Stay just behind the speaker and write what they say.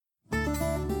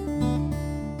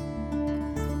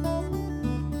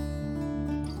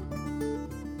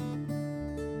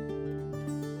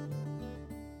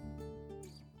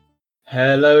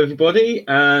Hello, everybody,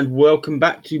 and welcome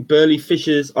back to Burley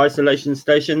Fisher's Isolation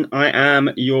Station. I am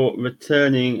your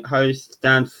returning host,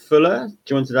 Dan Fuller,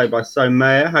 joined today by So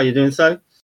Mayer. How are you doing, So?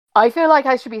 I feel like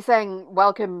I should be saying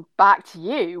welcome back to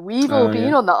you. We've all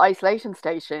been on the isolation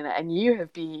station, and you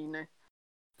have been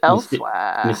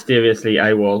elsewhere. Mysteriously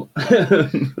AWOL.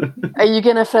 Are you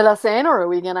going to fill us in, or are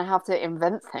we going to have to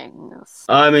invent things?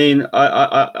 I mean,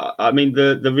 I mean,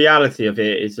 the reality of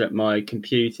it is that my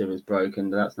computer was broken,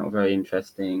 but that's not a very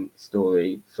interesting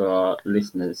story for our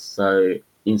listeners. So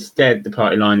instead, the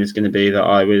party line is going to be that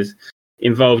I was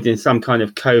involved in some kind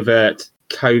of covert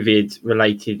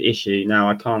COVID-related issue.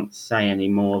 Now, I can't say any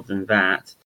more than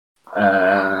that.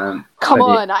 Come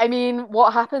on, I mean,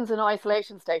 what happens in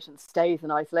isolation station stays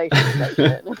in isolation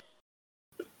station.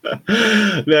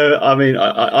 No, I mean,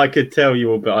 I could tell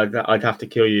you all, but I'd have to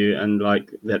kill you. And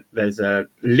like, there's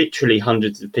literally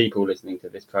hundreds of people listening to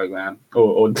this program,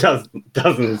 or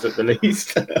dozens at the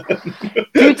least.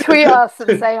 Do tweet us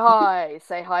and say hi.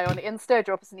 Say hi on Insta.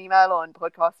 Drop us an email on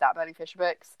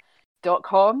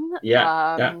podcast@burleyfisherbooks.com.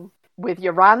 Yeah. With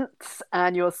your rants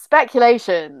and your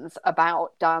speculations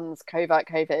about Dan's covert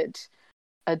COVID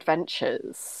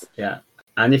adventures. Yeah.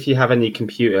 And if you have any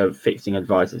computer fixing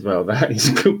advice as well, that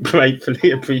is gratefully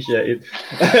appreciated.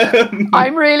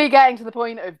 I'm really getting to the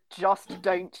point of just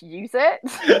don't use it.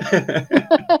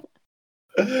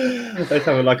 Let's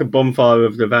have a bonfire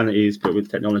of the vanities, but with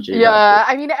technology. Yeah,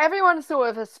 I mean, everyone sort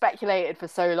of has speculated for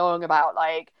so long about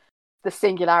like the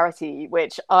singularity,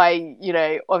 which I,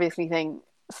 obviously think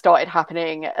started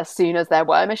happening as soon as there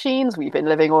were machines. We've been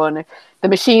living on the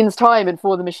machines' time and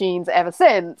for the machines ever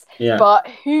since. Yeah. But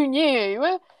who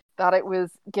knew that it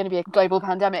was going to be a global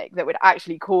pandemic that would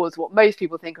actually cause what most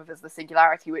people think of as the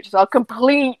singularity, which is our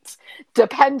complete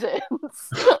dependence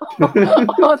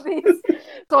on these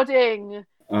sodding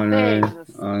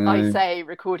things. I say,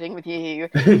 recording with you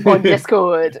on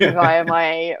Discord via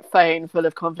my phone full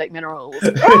of conflict minerals.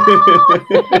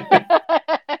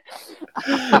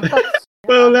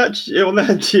 Well, on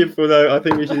that cheerful note, I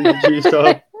think we should introduce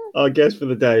our guest for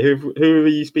the day. Who are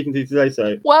you speaking to today,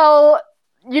 So? Well,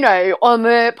 on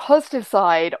the positive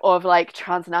side of like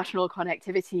transnational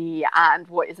connectivity and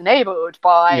what is enabled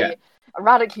by a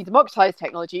radically democratized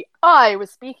technology, I was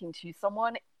speaking to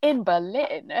someone in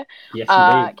Berlin, yes,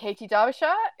 Katie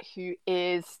Derbyshire, who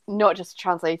is not just a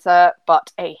translator,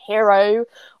 but a hero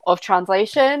of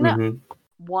translation. Mm-hmm.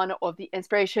 One of the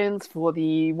inspirations for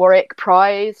the Warwick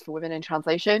Prize for Women in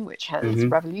Translation, which has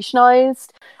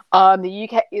revolutionized the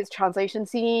UK's translation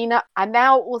scene, and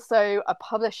now also a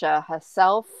publisher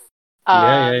herself.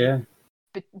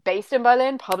 Based in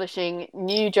Berlin, publishing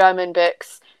new German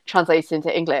books translated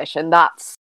into English, and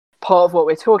that's part of what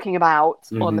we're talking about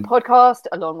on the podcast,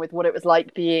 along with what it was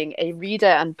like being a reader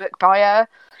and book buyer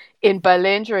in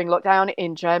Berlin during lockdown.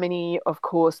 In Germany, of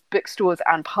course, bookstores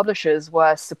and publishers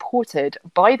were supported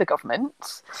by the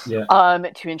government to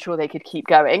ensure they could keep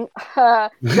going.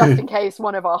 Just in case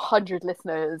one of our 100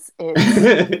 listeners is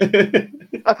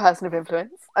a person of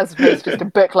influence, as opposed to just a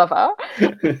book lover.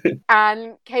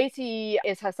 And Katie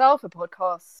is herself a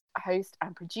podcast host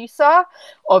and producer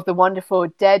of the wonderful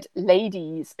Dead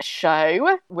Ladies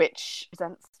show, which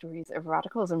presents stories of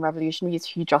radicals and revolutionaries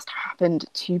who just happened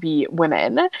to be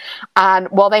women. And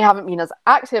while they haven't been as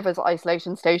active as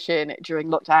Isolation Station during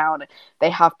lockdown, they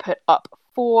have put up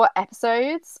 4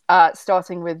 episodes,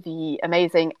 starting with the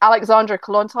amazing Alexandra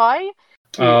Kollontai,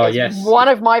 who is one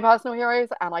of my personal heroes,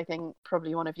 and I think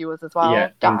probably one of yours as well. Yeah,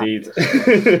 indeed.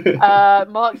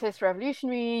 Marxist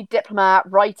revolutionary,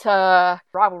 diplomat, writer,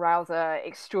 rabble-rouser,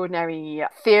 extraordinary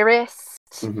theorist,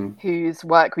 whose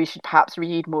work we should perhaps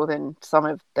read more than some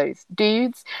of those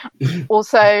dudes.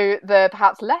 Also, the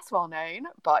perhaps less well-known,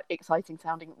 but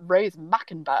exciting-sounding Rose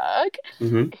Mackenberg,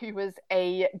 who was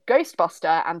a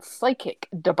ghostbuster and psychic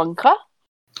debunker.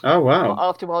 Oh, wow.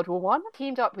 After World War I,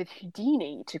 teamed up with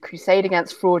Houdini to crusade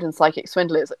against fraud and psychic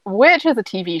swindlers, which is a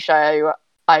TV show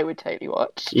I would totally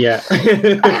watch. Yeah.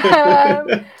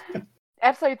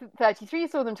 Episode 33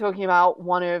 saw them talking about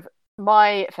one of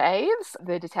my faves,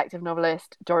 the detective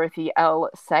novelist Dorothy L.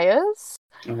 Sayers,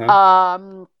 who...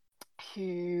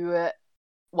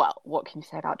 Well, what can you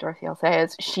say about Dorothy L.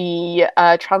 Sayers? She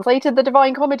translated the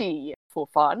Divine Comedy for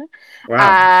fun.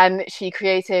 Wow. And she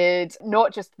created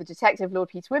not just the detective Lord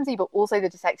Peter Wimsey, but also the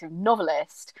detective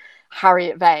novelist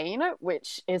Harriet Vane,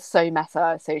 which is so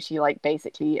meta. So she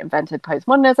basically invented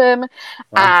postmodernism.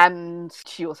 Wow. And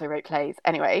she also wrote plays.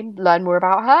 Anyway, learn more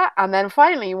about her. And then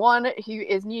finally, one who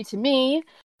is new to me,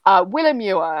 Willem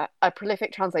Muir, a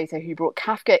prolific translator who brought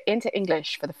Kafka into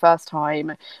English for the first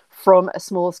time from a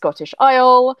small Scottish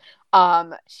isle.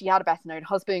 She had a better known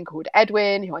husband called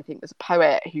Edwin, who I think was a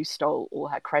poet who stole all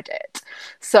her credit.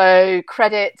 So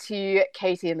credit to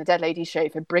Katie and the Dead Lady Show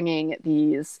for bringing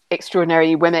these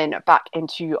extraordinary women back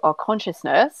into our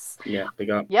consciousness. Yeah,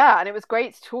 big up. Yeah, and it was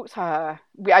great to talk to her.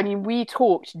 We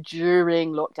talked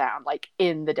during lockdown, like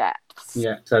in the depths.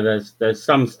 Yeah, so there's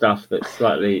some stuff that's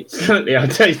slightly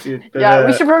outdated. But, yeah,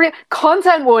 we should probably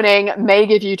content warning may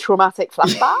give you traumatic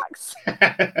flashbacks.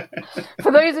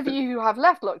 For those of you who have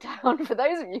left lockdown, for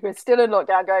those of you who are still in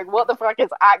lockdown, going, "What the fuck is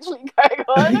actually going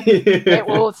on?"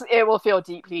 it will feel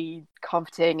deeply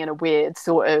comforting in a weird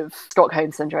sort of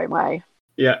Stockholm syndrome way.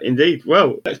 Yeah, indeed.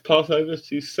 Well, let's pass over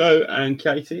to So and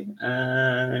Katie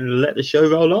and let the show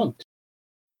roll on.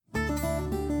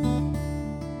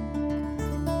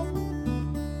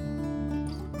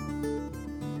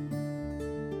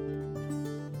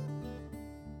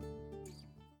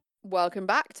 Welcome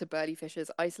back to Burley Fisher's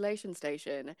Isolation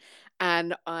Station,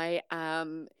 and I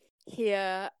am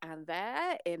here and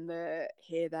there in the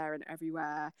here, there, and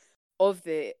everywhere of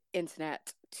the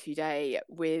internet today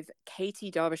with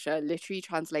Katie Derbyshire, literary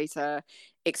translator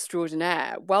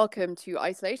extraordinaire. Welcome to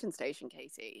Isolation Station,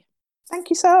 Katie. Thank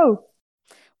you so.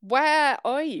 Where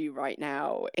are you right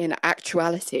now in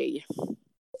actuality?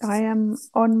 I am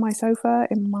on my sofa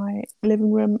in my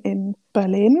living room in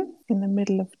Berlin, in the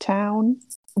middle of town,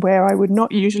 where I would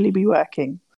not usually be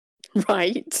working.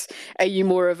 Right. Are you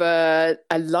more of a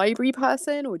library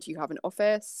person, or do you have an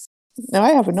office? No,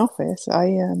 I have an office.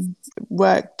 I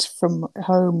worked from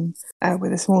home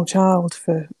with a small child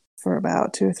for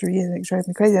about 2 or 3 years, and it drove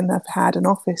me crazy. And I've had an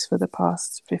office for the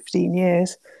past 15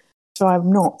 years, so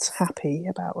I'm not happy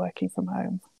about working from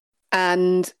home.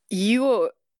 And you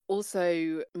were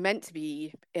also meant to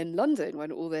be in London when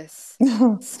all this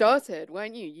started,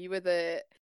 weren't you? You were the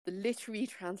literary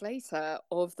translator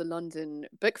of the London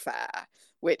Book Fair,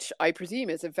 which I presume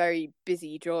is a very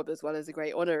busy job as well as a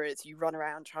great honour, as you run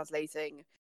around translating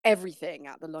everything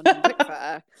at the London Book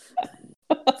Fair.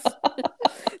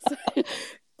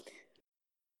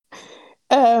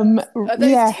 Are those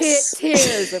yes.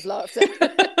 tears of laughter?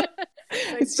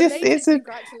 It's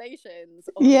congratulations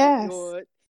on your,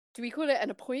 do we call it an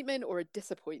appointment or a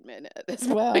disappointment at this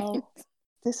point?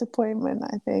 Disappointment,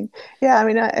 I think. Yeah, I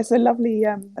mean, it's a lovely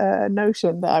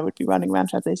notion that I would be running around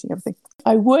translating everything.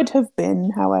 I would have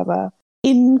been, however,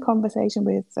 in conversation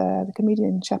with the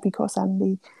comedian Shappi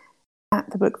Khorsandi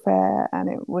at the book fair, and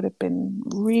it would have been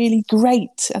really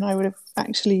great. And I would have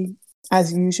actually,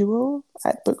 as usual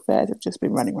at book fairs, have just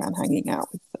been running around hanging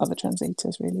out with other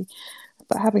translators, really,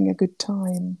 but having a good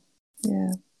time.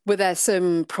 Yeah. Were there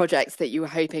some projects that you were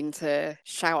hoping to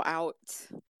shout out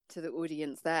to the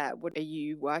audience there? What are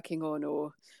you working on,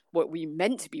 or what were you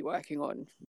meant to be working on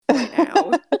right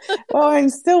now? Well, I'm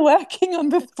still working on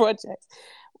the project.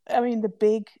 I mean, the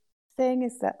big thing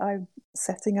is that I'm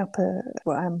setting up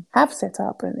have set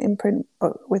up an imprint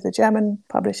with a German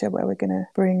publisher where we're going to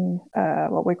bring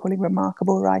what we're calling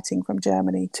remarkable writing from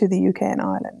Germany to the UK and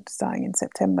Ireland starting in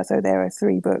September. So there are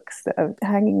 3 books that are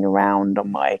hanging around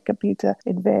on my computer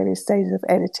in various stages of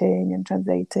editing and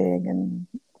translating and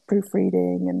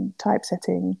proofreading and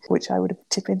typesetting, which I would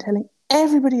have been telling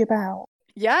everybody about.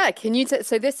 Yeah, can you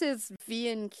so this is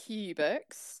V&Q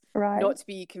Books, right? Not to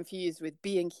be confused with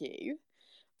B&Q.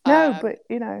 No, but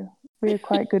we're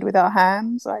quite good with our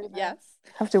hands. Yes,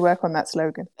 have to work on that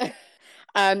slogan.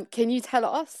 Can you tell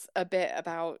us a bit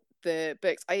about the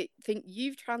books? I think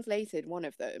you've translated one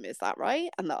of them, is that right?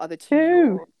 And the other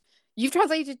 2 you've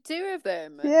translated 2 of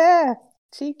them. Yeah.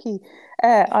 Cheeky.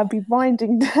 I'll be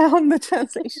winding down the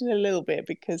translation a little bit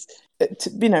because,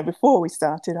 before we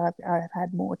started, I've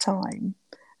had more time,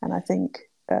 and I think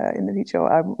in the future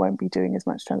I won't be doing as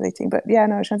much translating. But yeah,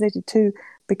 no, I translated 2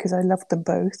 because I loved them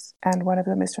both, and one of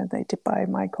them is translated by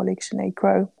my colleague Sinead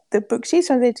Crowe. The book she's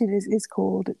translated is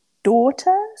called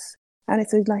Daughters, and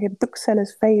it's like a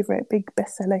bookseller's favourite, big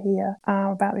bestseller here,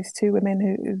 about these 2 women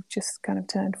who just kind of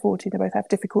turned 40. They both have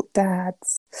difficult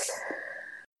dads.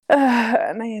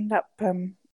 And they end up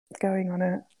going on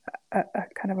a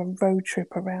kind of a road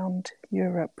trip around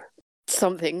Europe.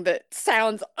 Something that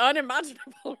sounds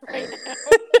unimaginable right now.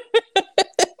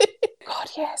 God,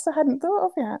 yes, I hadn't thought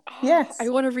of that. Yes. I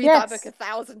want to read that book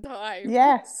 1,000 times.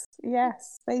 Yes.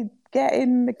 They get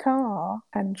in the car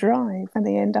and drive, and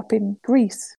they end up in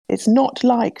Greece. It's not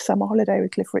like Summer Holiday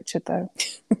with Cliff Richard, though,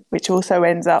 which also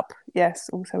ends up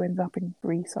in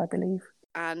Greece, I believe.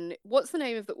 And what's the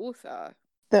name of the author?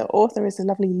 The author is the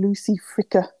lovely Lucy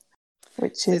Fricke,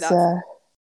 which is Fricke.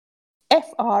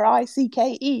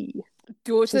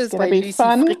 Daughters by Lucy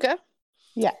Fricke.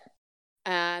 Yeah.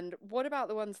 And what about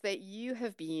the ones that you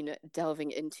have been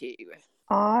delving into?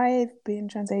 I've been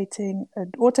translating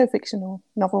an autofictional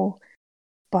novel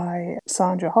by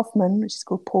Sandra Hoffman, which is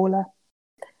called Paula.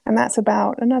 And that's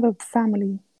about another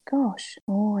family. Gosh,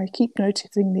 I keep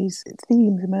noticing these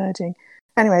themes emerging.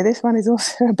 Anyway, this one is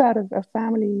also about a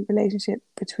family relationship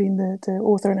between the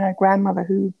author and her grandmother,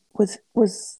 who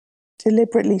was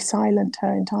deliberately silent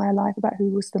her entire life about who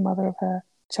was the mother of her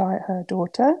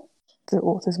daughter, the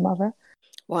author's mother.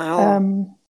 Wow.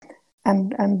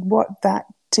 And what that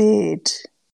did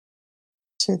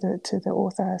to the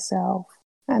author herself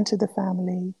and to the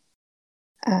family.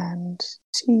 And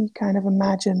she kind of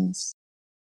imagines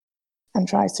and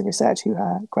tries to research who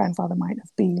her grandfather might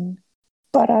have been.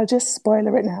 But I'll just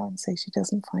spoiler it now and say she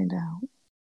doesn't find out.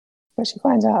 But she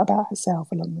finds out about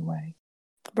herself along the way.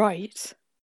 Right.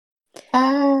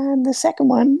 And the second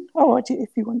one, if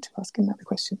you want to ask another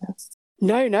question there.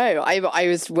 No. I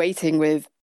was waiting with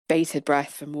bated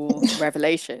breath for more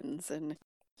revelations. And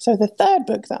so the third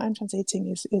book that I'm translating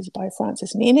is by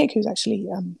Francis Nienick, who's actually,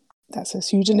 that's a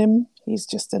pseudonym. He's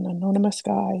just an anonymous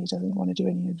guy. He doesn't want to do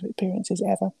any appearances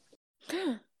ever.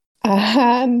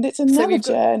 And it's another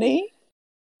journey.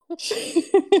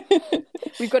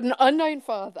 We've got an unknown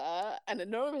father, an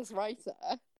anonymous writer.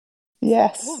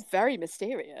 Yes. All very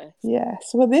mysterious.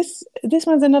 Yes. Well, this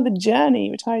one's another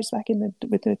journey, which ties back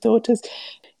with the daughters.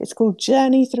 It's called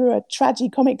Journey Through a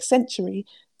Tragicomic Century,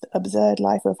 The Absurd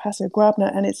Life of Hasso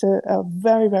Grabner. And it's a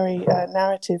very, very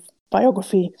narrative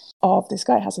biography of this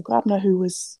guy, Hasso Grabner, who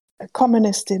was a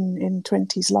communist in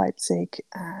 20s Leipzig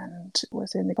and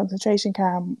was in the concentration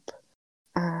camp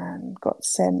and got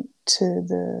sent to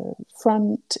the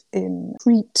front in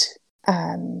Crete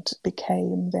and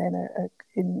became then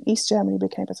in East Germany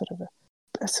became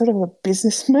a sort of a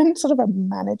businessman, sort of a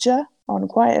manager on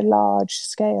quite a large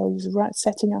scale. He was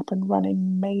setting up and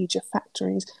running major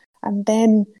factories, and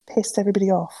then pissed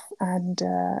everybody off and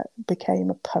became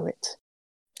a poet.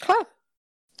 Huh.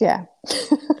 Yeah.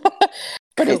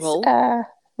 But cool. It's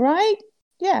right?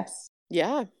 Yes.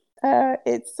 Yeah.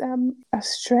 It's a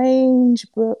strange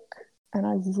book, and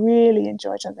I really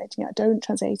enjoy translating it. I don't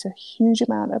translate a huge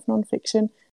amount of nonfiction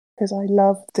because I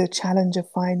love the challenge of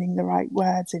finding the right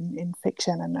words in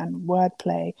fiction and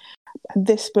wordplay. And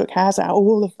this book has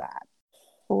all of that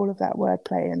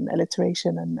wordplay and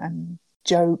alliteration and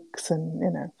jokes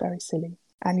and, very silly.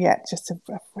 And yet just a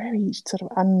very sort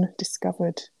of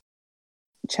undiscovered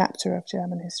chapter of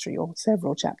German history, or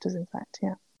several chapters, in fact,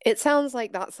 yeah. It sounds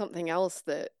like that's something else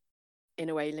that, in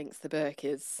a way, links the book,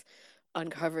 is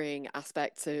uncovering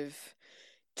aspects of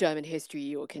German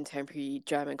history or contemporary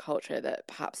German culture that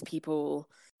perhaps people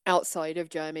outside of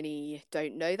Germany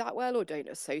don't know that well or don't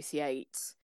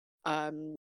associate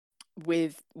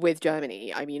with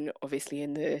Germany. I mean, obviously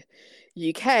in the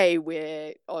UK,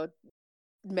 our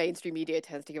mainstream media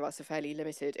tends to give us a fairly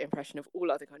limited impression of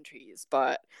all other countries,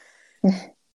 but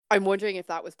I'm wondering if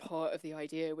that was part of the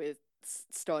idea with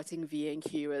starting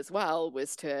V&Q as well,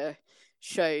 was to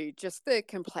show just the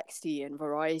complexity and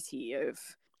variety of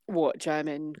what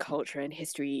German culture and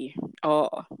history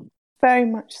are. Very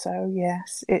much so,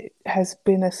 yes. It has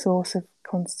been a source of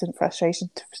constant frustration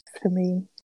for me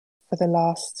for the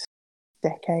last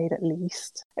decade at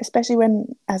least, especially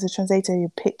when, as a translator, you're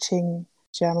pitching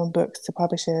German books to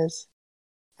publishers,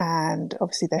 and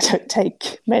obviously they don't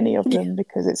take many of them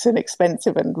because it's an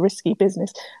expensive and risky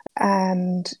business.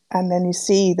 And then you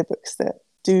see the books that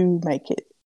do make it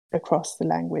across the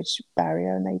language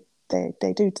barrier, and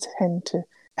they do tend to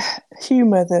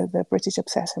humour the British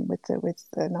obsession with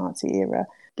the Nazi era,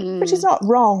 which is not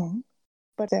wrong,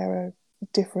 but there are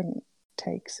different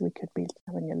takes we could be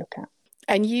having a look at.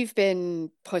 And you've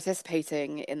been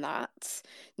participating in that,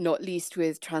 not least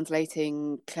with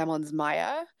translating Clemens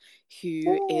Meyer,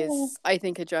 who is, I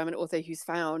think, a German author who's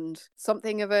found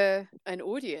something of an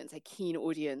audience, a keen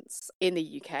audience in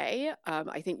the UK.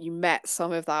 I think you met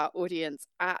some of that audience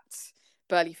at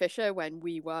Burley Fisher when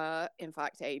we were, in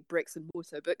fact, a bricks and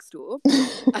mortar bookstore,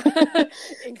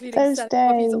 including those selling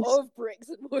days. copies of bricks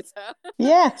and mortar.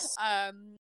 Yes.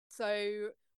 So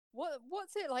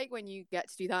what's it like when you get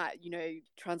to do that?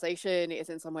 Translation is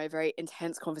in some way a very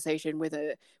intense conversation with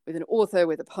an author,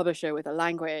 with a publisher, with a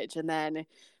language, and then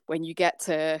when you get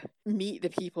to meet the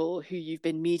people who you've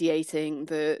been mediating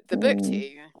the book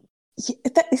to.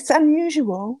 It's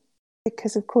unusual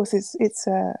because, of course, it's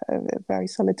a very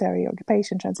solitary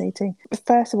occupation, translating.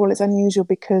 First of all, it's unusual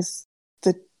because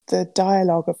the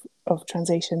dialogue of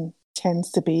translation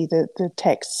tends to be the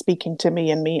text speaking to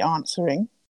me and me answering.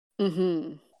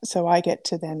 Mm-hmm. So I get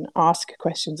to then ask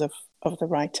questions of the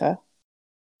writer,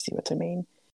 see what I mean.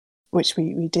 which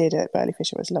we did at Burley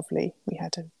Fisher, was lovely. We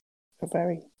had a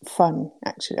very fun,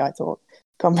 actually, I thought,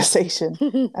 conversation,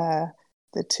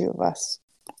 the two of us.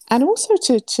 And also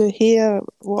to hear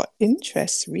what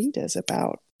interests readers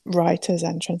about writers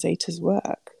and translators'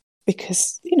 work.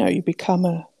 Because, you become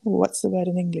what's the word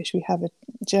in English? We have a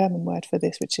German word for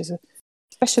this, which is a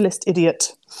specialist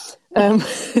idiot. In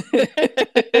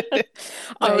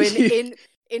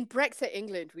Brexit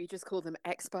England, we just call them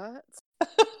experts.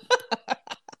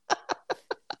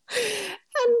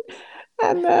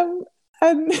 and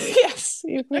yes,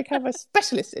 you become a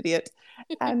specialist idiot,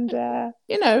 and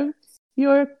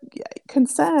you're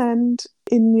concerned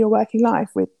in your working life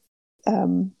with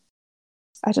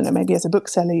I don't know, maybe as a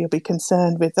bookseller you'll be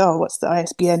concerned with, what's the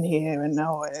ISBN here, and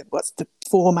what's the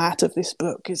format of this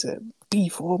book, is it B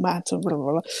format, or blah,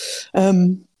 blah, blah.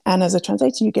 And as a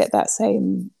translator you get that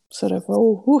same sort of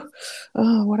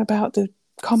what about the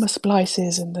comma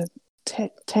splices and the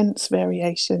tense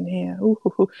variation here.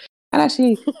 And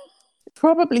actually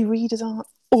probably readers aren't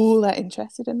all that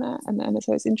interested in that, and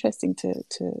so it's interesting to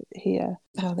hear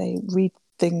how they read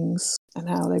things and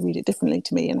how they read it differently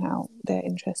to me and how they're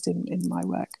interested in my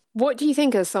work. What do you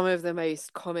think are some of the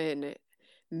most common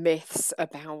myths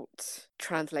about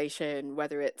translation,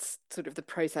 whether it's sort of the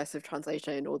process of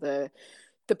translation or the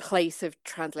place of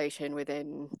translation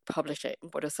within publishing?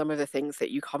 What are some of the things that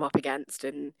you come up against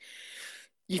and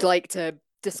you'd like to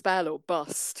dispel or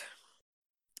bust,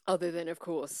 other than, of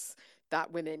course,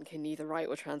 that women can neither write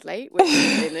or translate, which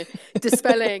you've been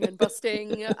dispelling and busting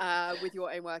with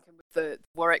your own work and with the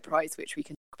Warwick Prize, which we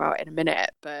can talk about in a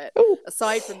minute. But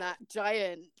aside from that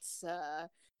giant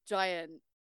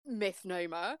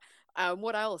misnomer,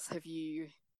 what else have you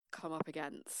come up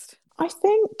against? I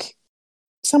think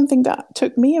something that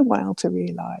took me a while to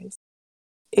realise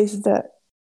is that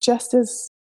just as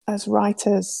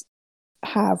writers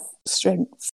have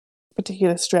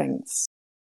particular strengths,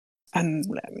 and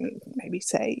maybe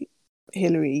say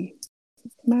Hilary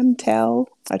Mantel,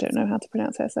 I don't know how to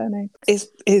pronounce her surname,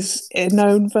 is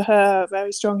known for her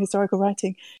very strong historical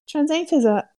writing. Translators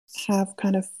have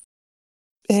kind of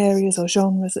areas or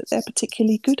genres that they're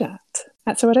particularly good at.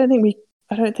 And so I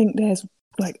don't think there's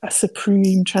like a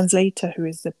supreme translator who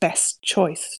is the best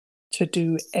choice to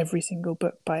do every single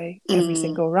book by every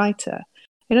single writer.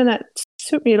 That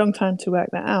took me a long time to work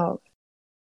that out,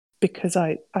 because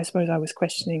I suppose I was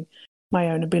questioning my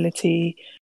own ability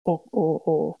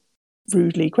or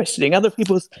rudely questioning other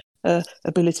people's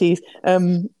abilities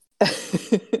to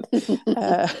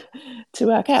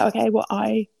work out, okay, what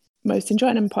I most enjoy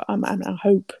and I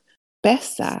hope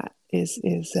best at is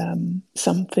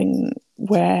something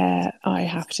where I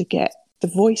have to get the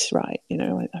voice right.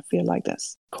 I feel like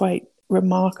that's quite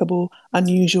remarkable,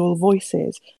 unusual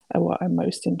voices are what I'm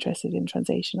most interested in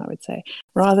translation, I would say,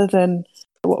 rather than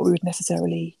what we would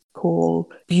necessarily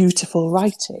call beautiful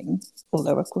writing,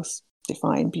 although of course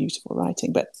define beautiful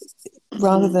writing, but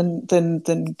rather than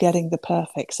getting the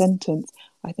perfect sentence,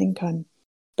 I think I'm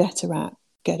better at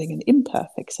getting an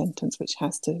imperfect sentence which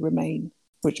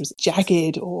was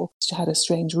jagged or had a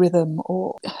strange rhythm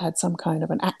or had some kind of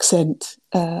an accent,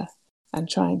 and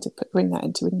trying to bring that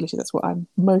into English. That's what I'm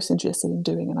most interested in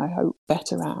doing, and I hope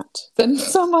better at than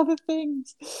some other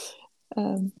things.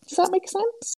 Does that make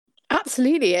sense?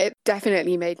 Absolutely. It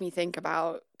definitely made me think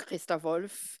about Christa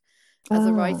Wolf as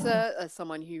a writer, as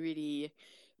someone who really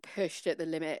pushed at the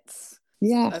limits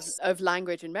of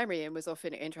language and memory, and was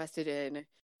often interested in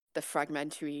the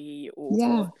fragmentary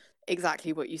or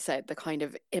exactly what you said, the kind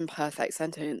of imperfect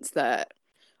sentence that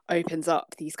opens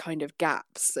up these kind of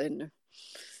gaps. And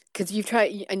because you've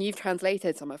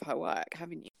translated some of her work,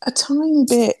 haven't you? A tiny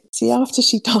bit. See, after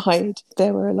she died,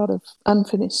 there were a lot of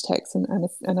unfinished texts, and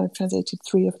I've translated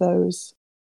 3 of those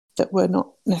that were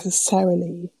not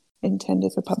necessarily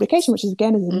intended for publication, which is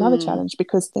another challenge,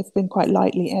 because they've been quite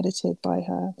lightly edited by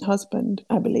her husband,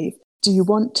 I believe. Do you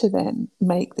want to then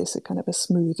make this a kind of a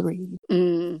smooth read?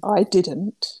 I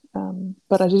didn't,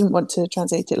 but I didn't want to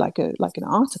translate it like an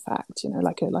artifact,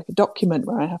 like a document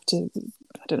where I have to,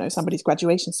 I don't know, somebody's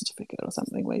graduation certificate or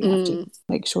something, where you have to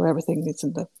make sure everything is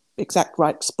in the exact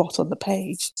right spot on the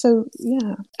page. So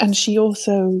yeah, and she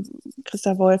also,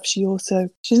 Christa Wolf,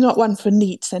 she's not one for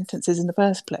neat sentences in the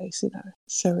first place,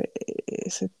 So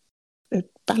it's a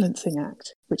balancing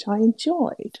act, which I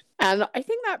enjoyed. And I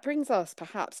think that brings us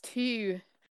perhaps to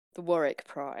the Warwick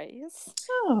Prize.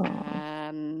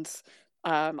 And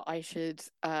I should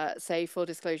say, full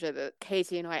disclosure, that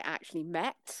Katie and I actually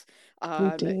met.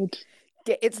 We did.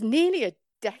 It's nearly a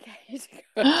decade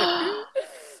ago.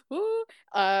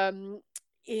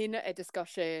 In a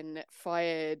discussion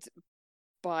fired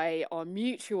by our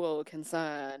mutual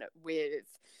concern with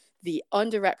the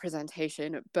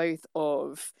underrepresentation both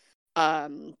of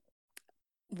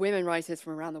women writers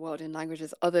from around the world in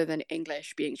languages other than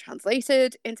English being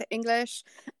translated into English,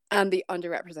 and the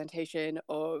underrepresentation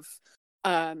of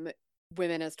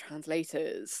women as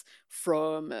translators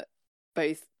from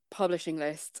both publishing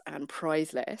lists and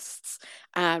prize lists.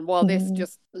 And while this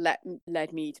just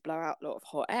led me to blow out a lot of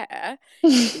hot air,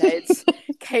 it led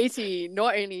Katie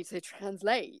not only to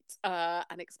translate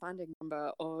an expanding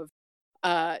number of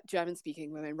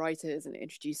German-speaking women writers and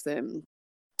introduce them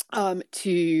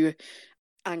to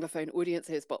Anglophone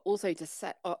audiences, but also to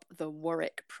set up the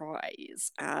Warwick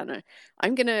Prize. And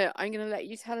I'm gonna let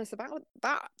you tell us about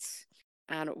that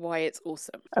and why it's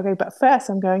awesome. Okay, but first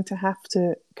I'm going to have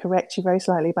to correct you very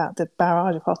slightly about the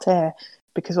barrage of hot air,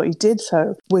 because what you did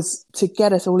so was to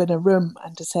get us all in a room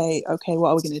and to say, okay, what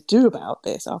are we going to do about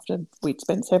this after we'd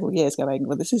spent several years going,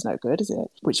 well, this is no good, is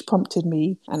it? Which prompted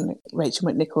me and Rachel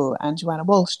McNichol and Joanna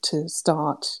Walsh to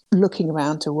start looking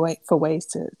around for ways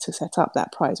to set up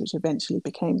that prize, which eventually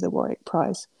became the Warwick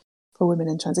Prize for Women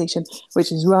in Translation,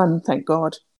 which is run, thank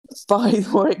God, by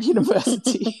Warwick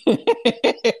University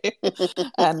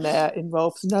and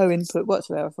involves no input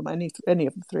whatsoever from any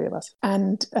of the three of us.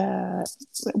 And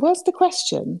what's the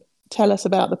question? Tell us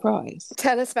about the prize.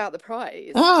 Tell us about the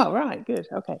prize. Oh, right, good,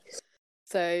 okay.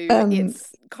 So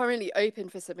it's currently open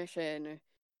for submission,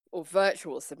 or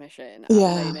virtual submission at the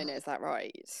moment, is that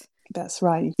right? That's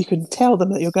right. You can tell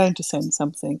them that you're going to send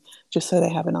something just so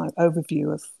they have an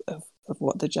overview of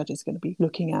what the judge is going to be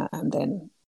looking at, and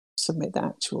then submit the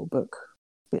actual book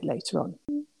a bit later on.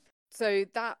 So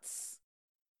that's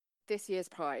this year's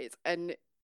prize. And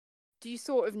do you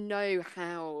sort of know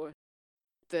how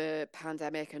the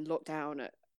pandemic and lockdown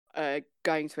are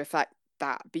going to affect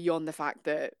that, beyond the fact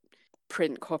that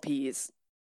print copies,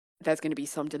 there's going to be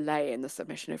some delay in the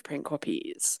submission of print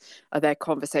copies? Are there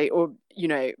or,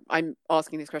 I'm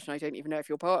asking this question, I don't even know if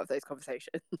you're part of those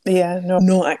conversations. Yeah, no,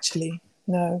 not actually,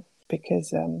 no,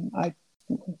 because I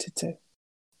wanted to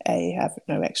A, have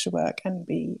no extra work, and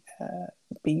B,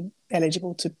 be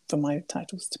eligible for my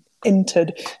titles to be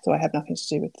entered, so I have nothing to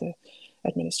do with the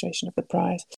administration of the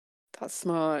prize. That's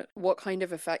smart. What kind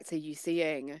of effects are you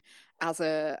seeing as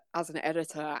an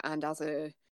editor and as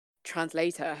a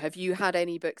translator? Have you had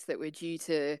any books that were due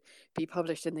to be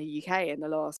published in the UK in the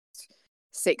last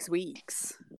 6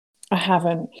 weeks? I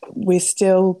haven't. We're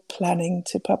still planning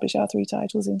to publish our 3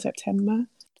 titles in September.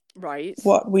 Right.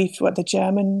 What the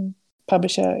German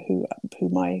publisher who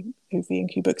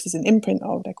V&Q Books is an imprint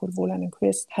of, they're called Vorland and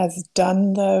Quist, has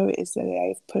done though is that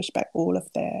they've pushed back all of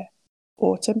their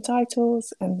autumn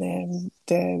titles, and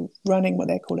they're running what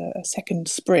they call a second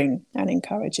spring, and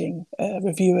encouraging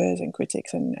reviewers and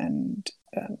critics and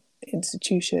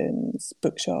institutions,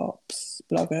 bookshops,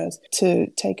 bloggers to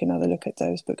take another look at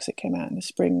those books that came out in the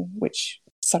spring, which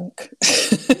sunk.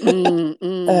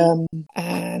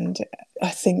 And I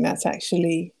think that's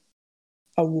actually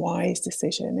a wise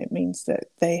decision. It means that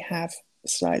they have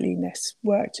slightly less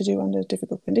work to do under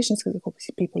difficult conditions, because of course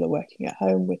people are working at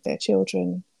home with their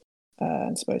children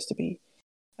and supposed to be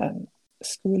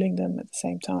schooling them at the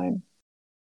same time.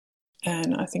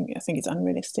 And I think it's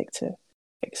unrealistic to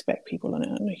expect people on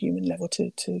a human level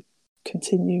to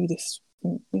continue this,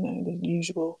 the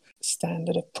usual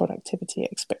standard of productivity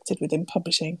expected within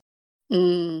publishing.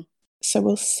 So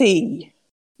we'll see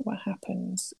what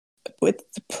happens. With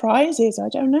the prizes, I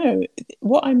don't know.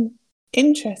 What I'm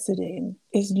interested in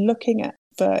is looking at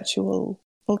virtual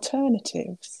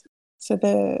alternatives. So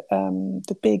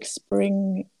the big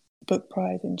spring book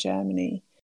prize in Germany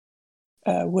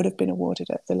would have been awarded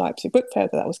at the Leipzig Book Fair,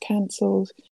 but that was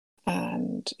cancelled,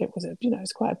 and it was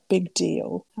it's quite a big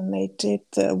deal. And they did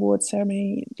the award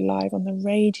ceremony live on the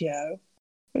radio,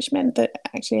 which meant that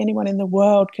actually anyone in the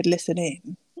world could listen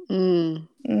in.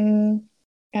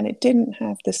 And it didn't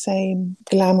have the same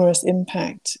glamorous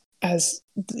impact as,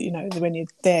 when you're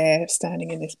there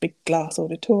standing in this big glass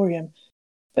auditorium.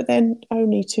 But then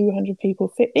only 200 people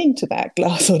fit into that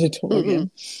glass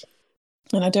auditorium.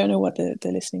 And I don't know what the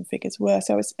listening figures were.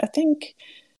 So I think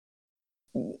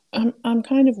I'm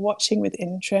kind of watching with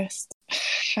interest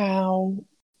how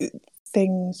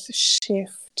things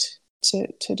shift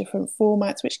to different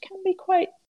formats, which can be quite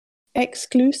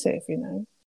exclusive,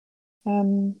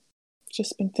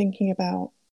 Just been thinking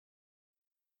about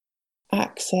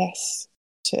access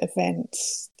to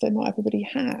events that not everybody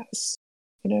has.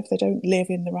 If they don't live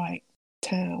in the right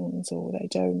towns, or they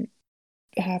don't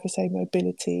have the same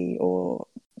mobility or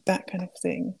that kind of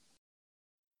thing.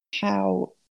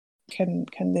 How can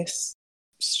this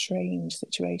strange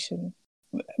situation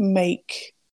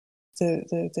make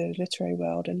the literary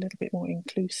world a little bit more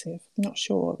inclusive? I'm not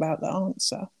sure about the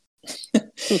answer.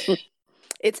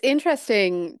 It's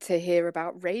interesting to hear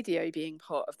about radio being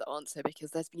part of the answer,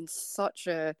 because there's been such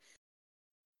a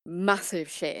massive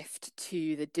shift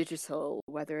to the digital,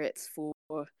 whether it's for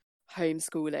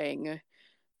homeschooling,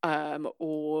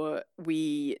 or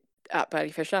we at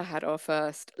Burley Fisher had our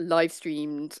first live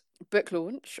streamed book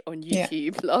launch on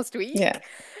YouTube last week.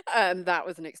 That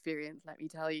was an experience, let me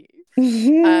tell you.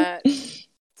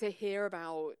 To hear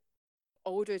about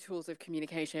older tools of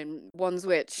communication, ones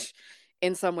which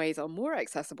in some ways are more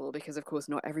accessible, because of course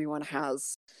not everyone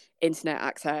has internet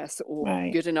access or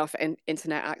good enough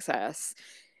internet access,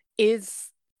 is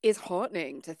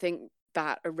heartening to think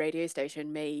that a radio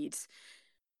station made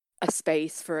a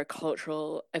space for a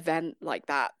cultural event like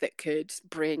that could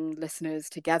bring listeners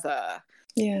together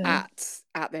at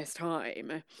this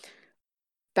time.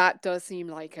 That does seem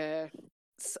like a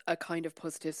kind of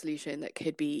positive solution that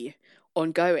could be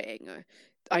ongoing.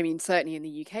 I mean, certainly in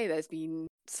the UK, there's been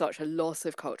such a loss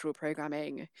of cultural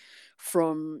programming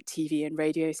from TV and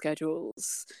radio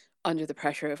schedules under the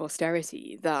pressure of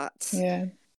austerity that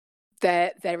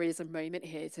there is a moment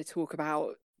here to talk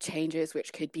about changes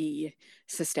which could be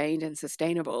sustained and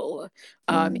sustainable,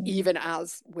 even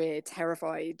as we're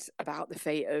terrified about the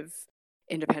fate of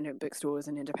independent bookstores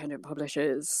and independent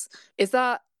publishers.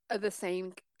 Are the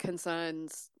same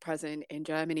concerns present in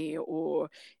Germany, or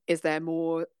is there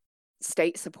more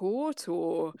state support,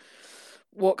 or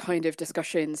what kind of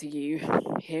discussions are you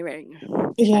hearing?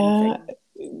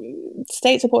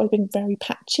 State support has been very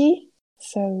patchy.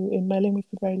 So in Berlin, we've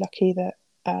been very lucky that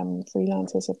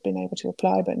freelancers have been able to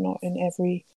apply, but not in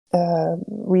every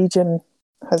region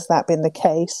has that been the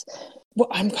case. Well,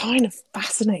 I'm kind of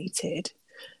fascinated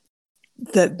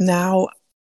that now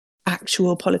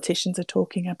actual politicians are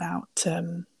talking about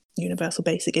universal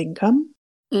basic income,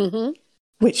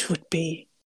 which would be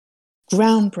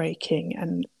groundbreaking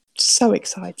and so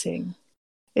exciting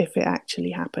if it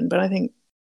actually happened. But I think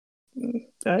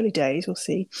early days, we'll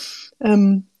see.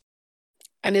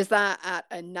 And is that at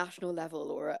a national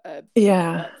level or a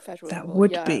federal level? That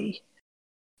would be.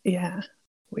 Yeah.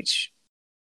 Which,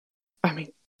 I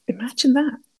mean, imagine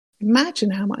that.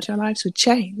 Imagine how much our lives would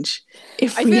change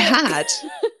if we had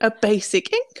a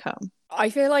basic income. I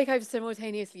feel like I've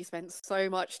simultaneously spent so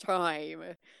much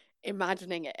time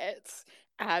imagining it,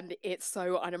 and it's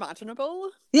so unimaginable.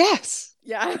 Yes.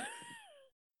 Yeah.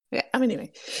 Yeah. I mean,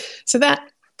 anyway, so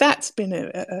that's been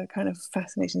a kind of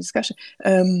fascinating discussion.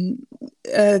 Berlin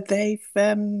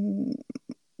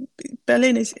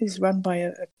is run by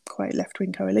a quite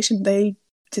left-wing coalition. They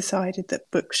decided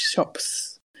that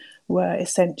bookshops were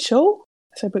essential.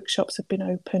 So bookshops have been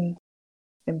open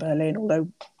in Berlin, although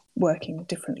working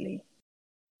differently.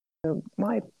 So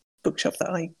my bookshop that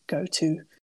I go to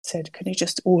said, "Can you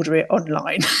just order it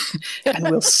online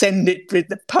and we'll send it with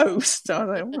the post?" So I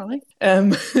was like, all right.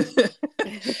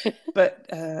 But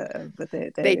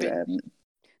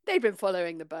they've been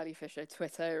following the Burley Fisher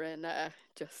Twitter and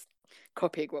just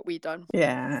copying what we've done.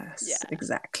 Yes,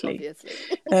 exactly. Obviously.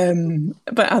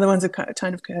 But other ones have kind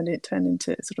of turned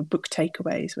into sort of book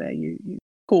takeaways where you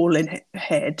call in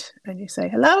ahead and you say,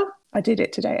 "Hello, I did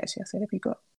it today." Actually, I said, "Have you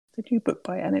got the new book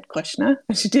by Annette Kröschner?"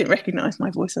 And she didn't recognise my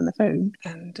voice on the phone.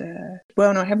 And no,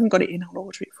 I haven't got it in. I'll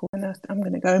order it for her. And I'm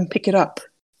going to go and pick it up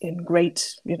in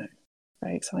great,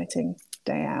 very exciting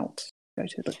day out. Go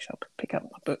to the bookshop, pick up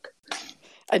my book.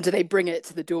 And do they bring it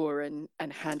to the door and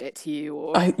hand it to you?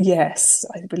 Or yes,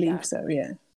 I believe so.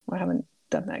 Yeah, I haven't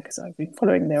done that because I've been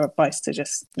following their advice to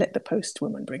just let the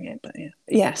postwoman bring it. But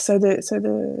yeah. So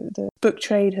the book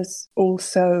trade has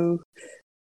also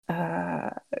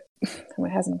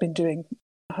it hasn't been doing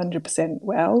 100%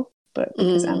 well, but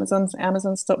because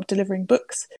Amazon stopped delivering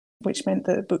books, which meant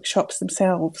that bookshops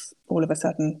themselves all of a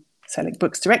sudden selling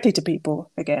books directly to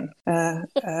people again.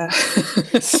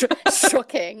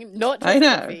 Shocking, not just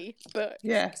coffee, but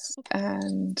yes.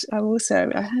 And I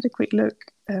had a quick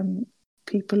look.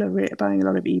 People are buying a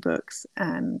lot of ebooks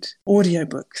and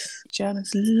audiobooks.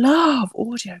 Germans love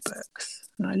audiobooks.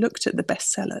 And I looked at the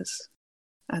bestsellers,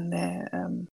 and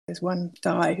there's one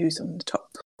guy who's on the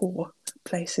top 4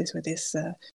 places with this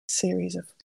series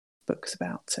of books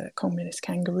about communist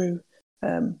kangaroo.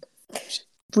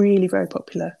 Really very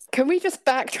popular. Can we just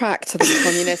backtrack to the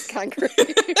communist kangaroo?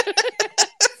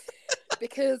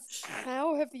 Because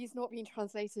how have these not been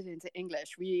translated into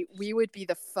English? We would be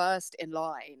the first in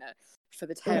line for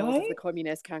the tales of the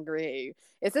communist kangaroo.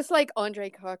 Is this like Andrei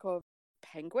Karkov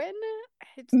Penguin?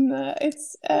 No,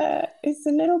 it's a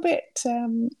little bit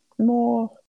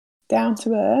more down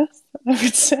to earth, I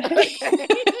would say. Okay.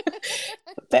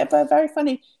 but very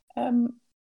funny.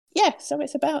 So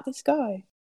it's about this guy.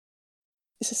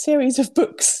 It's a series of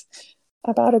books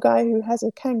about a guy who has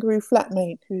a kangaroo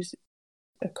flatmate who's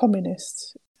a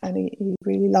communist, and he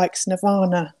really likes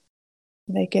Nirvana.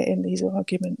 And they get in these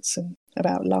arguments and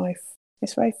about life.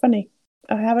 It's very funny.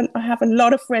 I have a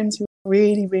lot of friends who are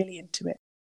really, really into it.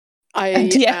 I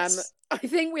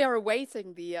think we are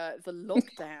awaiting the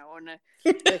lockdown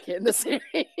book in the series.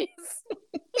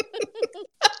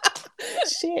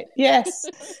 Shit, yes.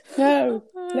 No,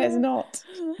 let's not.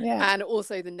 Yeah. And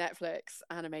also the Netflix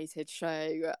animated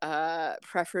show,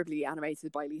 preferably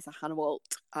animated by Lisa Hanawalt,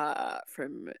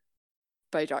 from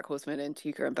BoJack Horseman and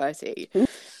Tuca and Bertie.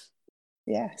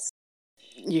 Yes.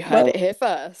 You heard it here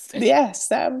first. Yes,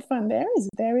 that would be fun.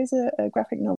 There is a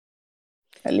graphic novel,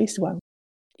 at least one.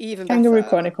 Even Kangaroo better.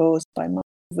 Chronicles by Mark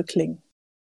Kling.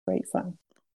 Great fun.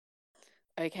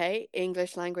 Okay,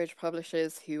 English language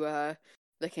publishers who are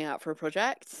looking out for a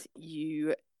project,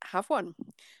 you have one.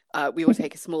 We will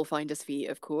take a small finder's fee,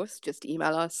 of course. Just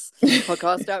email us,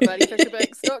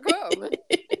 podcast@burleyfisherbooks.com.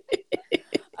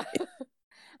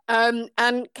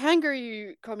 And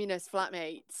kangaroo communist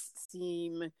flatmates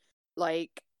seem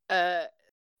like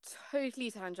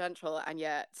totally tangential, and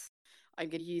yet I'm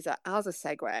going to use it as a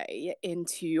segue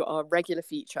into our regular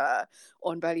feature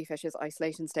on Burley Fisher's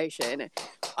Isolation Station.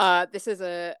 This is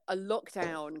a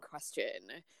lockdown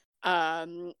question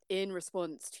in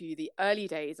response to the early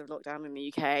days of lockdown in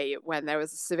the UK, when there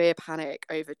was a severe panic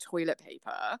over toilet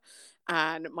paper.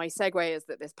 And my segue is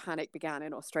that this panic began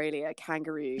in Australia,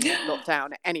 kangaroo lockdown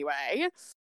anyway.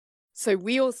 So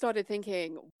we all started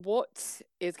thinking, what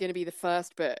is going to be the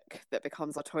first book that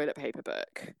becomes our toilet paper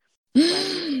book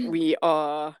when we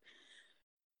are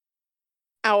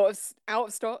out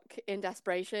of stock, in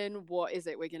desperation? What is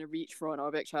it we're going to reach for on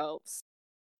our bookshelves?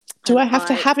 Do I have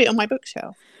to have it on my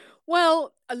bookshelf?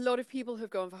 Well, a lot of people have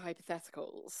gone for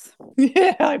hypotheticals.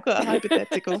 Yeah, I've got a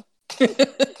hypothetical.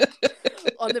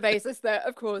 On the basis that,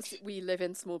 of course, we live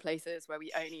in small places where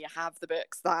we only have the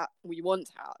books that we want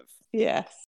to have.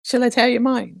 Yes. Shall I tell you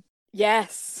mine?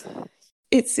 Yes.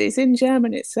 It's in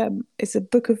German. It's a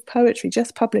book of poetry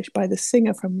just published by the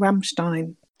singer from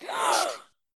Rammstein.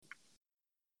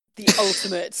 The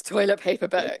ultimate toilet paper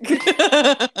book.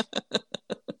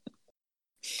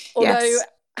 Although, yes.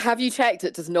 Have you checked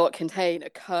it does not contain a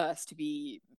curse to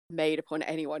be made upon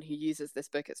anyone who uses this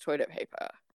book as toilet paper?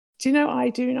 Do you know, I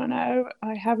do not know.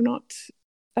 I have not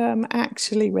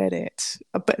actually read it,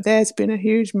 but there's been a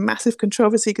huge, massive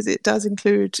controversy because it does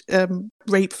include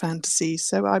rape fantasies.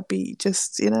 So I'd be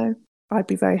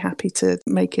very happy to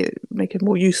make a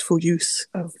more useful use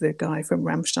of the guy from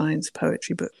Rammstein's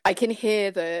poetry book. I can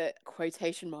hear the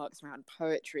quotation marks around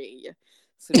poetry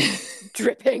sort of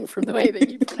dripping from the way that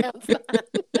you pronounce that.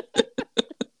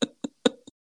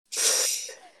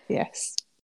 Yes.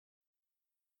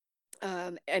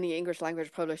 Any English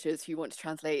language publishers who want to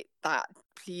translate that,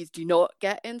 please do not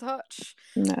get in touch.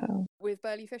 No. With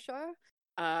Burley Fisher.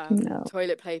 No.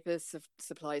 Toilet paper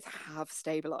supplies have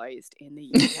stabilised in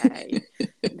the UK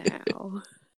now.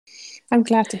 I'm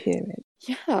glad to hear it.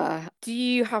 Yeah. Do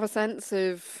you have a sense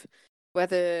of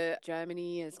whether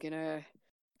Germany is going to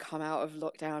come out of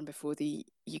lockdown before the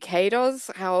UK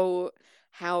does? How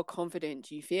confident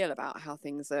do you feel about how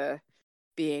things are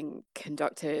being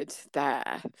conducted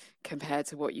there compared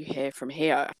to what you hear from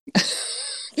here?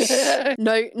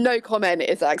 No comment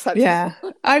is acceptable. Yeah,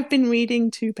 I've been reading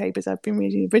two papers. I've been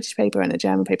reading a British paper and a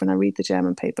German paper, and I read the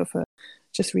German paper for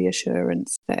just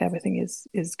reassurance that everything is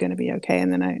going to be okay.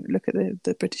 And then I look at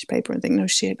the British paper and think, no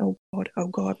shit, oh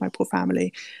God, my poor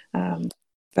family.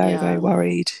 Very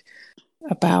worried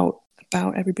about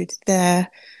everybody there.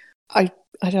 I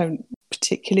don't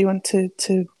particularly want to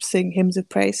sing hymns of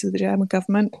praise to the German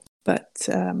government, but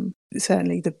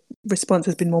certainly the response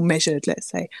has been more measured, let's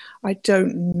say. I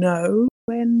don't know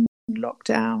when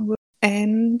lockdown will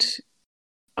end.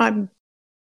 I'm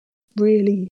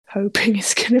really hoping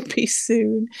it's going to be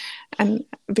soon, and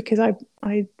because I'm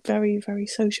very, very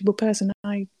sociable person.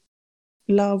 I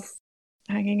love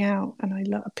hanging out, and I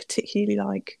particularly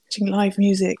like watching live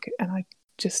music, and I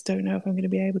just don't know if I'm going to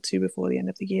be able to before the end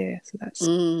of the year. So that's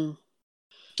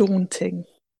daunting.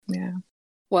 Yeah.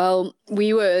 Well,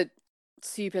 we were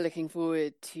super looking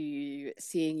forward to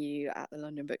seeing you at the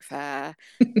London Book Fair,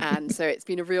 and so it's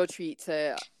been a real treat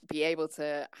to be able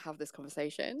to have this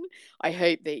conversation. I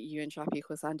hope that you and Chappie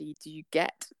Khorsandi do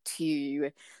get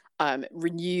to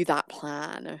renew that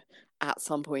plan at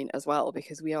some point as well,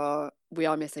 because we are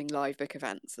missing live book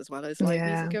events as well as live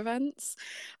music events,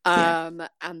 and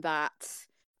that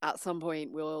at some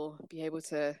point we'll be able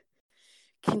to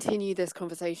continue this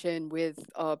conversation with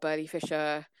our Burley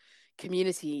Fisher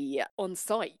community on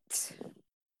site.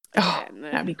 Oh,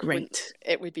 that'd be great.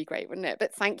 It would be great, wouldn't it?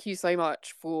 But thank you so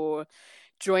much for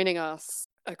joining us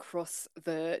across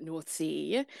the North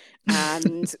Sea.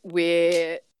 And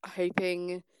we're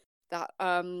hoping that,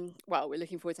 we're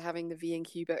looking forward to having the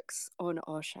V&Q books on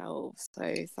our shelves.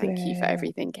 So thank you for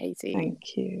everything, Katie.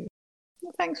 Thank you.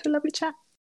 Well, thanks for a lovely chat.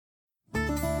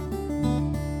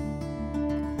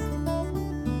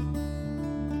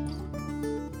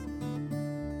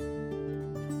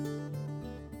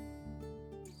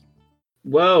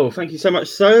 Well, thank you so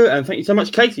much, and thank you so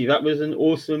much, Katie. That was an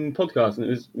awesome podcast, and it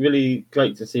was really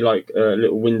great to see like a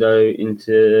little window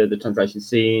into the translation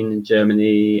scene in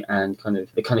Germany and kind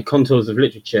of the kind of contours of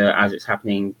literature as it's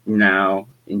happening now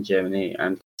in Germany,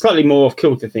 and slightly more off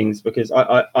kilter things, because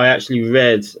I actually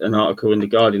read an article in The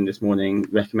Guardian this morning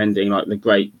recommending like the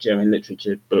great German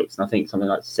literature books, and I think something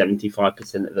like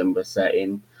 75% of them were set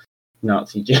in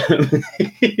Nazi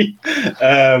Germany.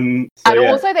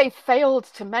 Also they failed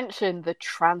to mention the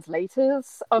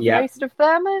translators of most of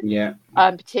them. Yeah.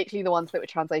 Particularly the ones that were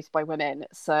translated by women.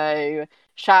 So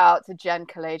shout out to Jen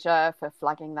Kaleja for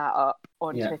flagging that up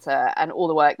on Twitter, and all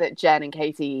the work that Jen and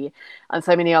Katie and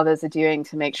so many others are doing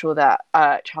to make sure that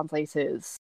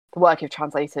the work of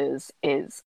translators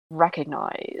is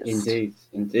recognised.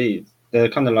 Indeed. They're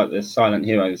kind of like the silent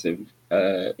heroes of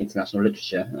international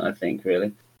literature, I think,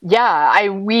 really. Yeah,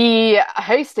 we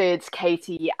hosted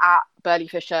Katie at Burley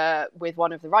Fisher with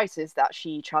one of the writers that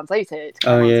she translated,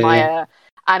 Meyer,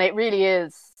 and it really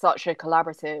is such a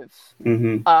collaborative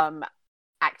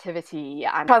activity.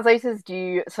 And translators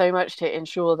do so much to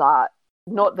ensure that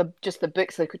not just the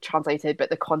books are translated, but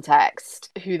the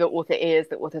context, who the author is,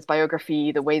 the author's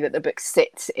biography, the way that the book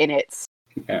sits in its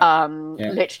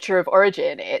literature of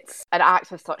origin. It's an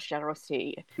act of such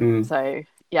generosity. So,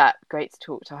 yeah, great to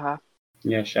talk to her.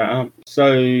 Yeah, shout out.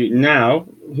 So now,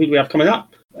 who do we have coming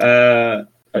up at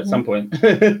some point?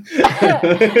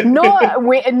 Not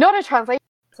a translator,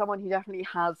 someone who definitely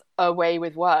has a way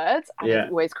with words and is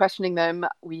always questioning them.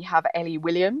 We have Ellie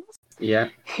Williams,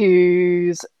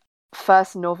 whose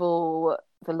first novel,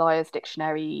 The Liar's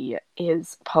Dictionary,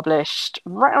 is published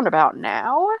round about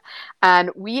now, and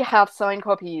we have signed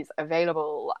copies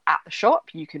available at the shop.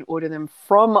 You can order them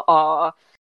from our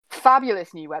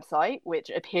fabulous new website, which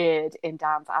appeared in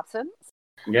Dan's absence,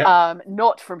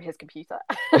 not from his computer.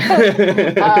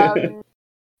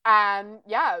 And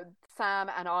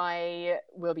Sam and I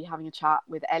will be having a chat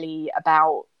with Ellie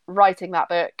about writing that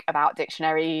book, about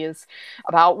dictionaries,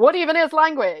 about what even is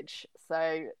language.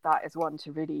 So that is one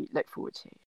to really look forward to.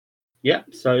 Yeah.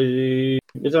 So is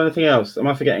there anything else? Am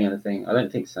I forgetting anything? I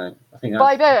don't think so. I think that's...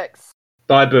 Buy books.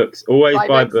 Buy books. Always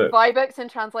buy books. Buy books in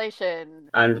translation.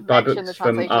 And buy books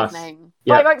from us. Name.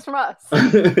 Buy books from us.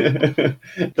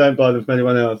 Don't buy them from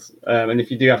anyone else. And if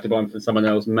you do have to buy them from someone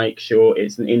else, make sure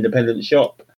it's an independent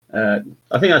shop. I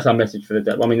think that's our message for the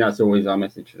day. Well, I mean, that's always our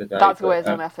message for the day. That's always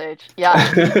our message.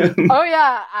 Yeah. Oh,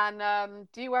 yeah. And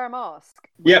do wear a mask.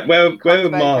 Yeah, wear a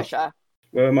mask.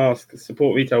 Wear a mask.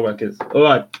 Support retail workers. All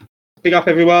right. Big up,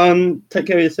 everyone. Take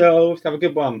care of yourselves. Have a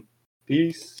good one.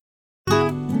 Peace.